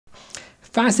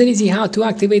Fast and easy how to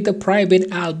activate the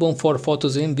private album for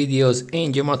photos and videos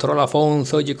in your Motorola phone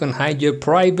so you can hide your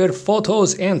private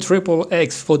photos and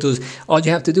XXX photos. All you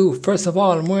have to do, first of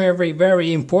all,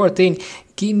 very important,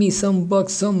 give me some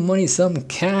bucks, some money, some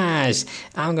cash.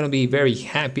 I'm gonna be very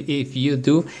happy if you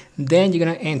do. Then you're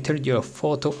gonna enter your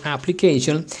photo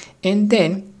application, and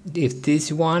then if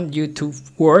this want you to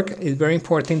work, it's very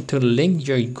important to link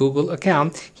your Google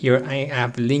account. Here I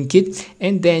have linked it,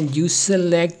 and then you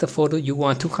select the photo you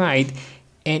want to hide,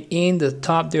 and in the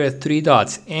top there are three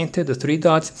dots. Enter the three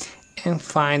dots and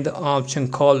find the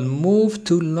option called move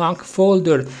to lock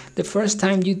folder. The first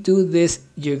time you do this,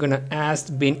 you're gonna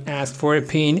being asked for a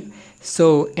pin,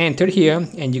 so enter here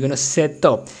and you're gonna set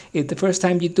up. If the first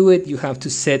time you do it, you have to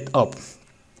set up.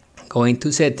 Go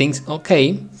into settings,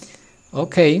 okay,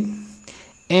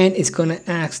 and it's gonna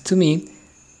ask to me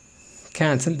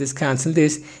cancel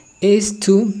this is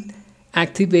to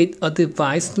activate a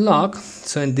device lock.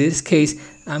 So in this case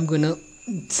I'm gonna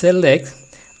select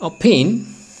a pin.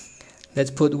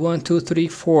 Let's put 1 2 3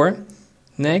 4.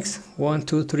 Next 1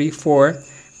 2 3 4,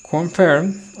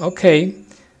 confirm, okay,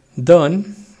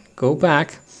 done. Go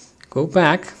back,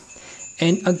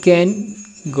 and again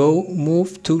go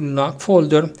move to lock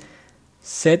folder,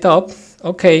 set up,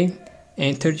 okay,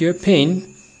 enter your pin,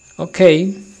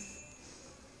 okay,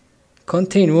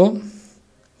 continue,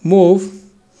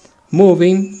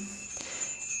 moving,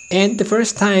 and the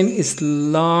first time is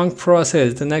long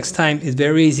process. The next time is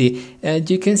very easy. As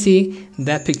you can see,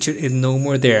 that picture is no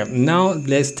more there. Now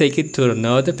let's take it to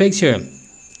another picture.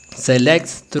 Select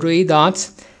three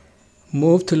dots,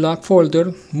 move to lock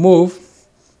folder, move,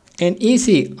 and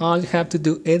easy. All you have to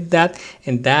do is that,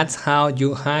 and that's how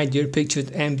you hide your pictures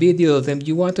and videos. And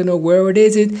you want to know where it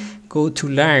is, go to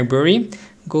library,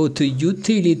 go to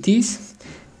utilities,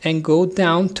 and go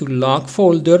down to lock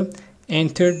folder,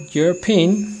 enter your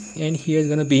pin, and here's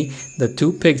gonna be the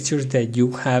two pictures that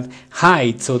you have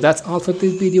hide. So that's all for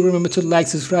this video. Remember to like,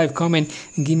 subscribe, comment,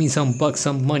 and give me some bucks,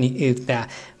 some money if the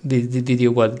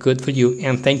video was good for you,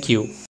 and thank you.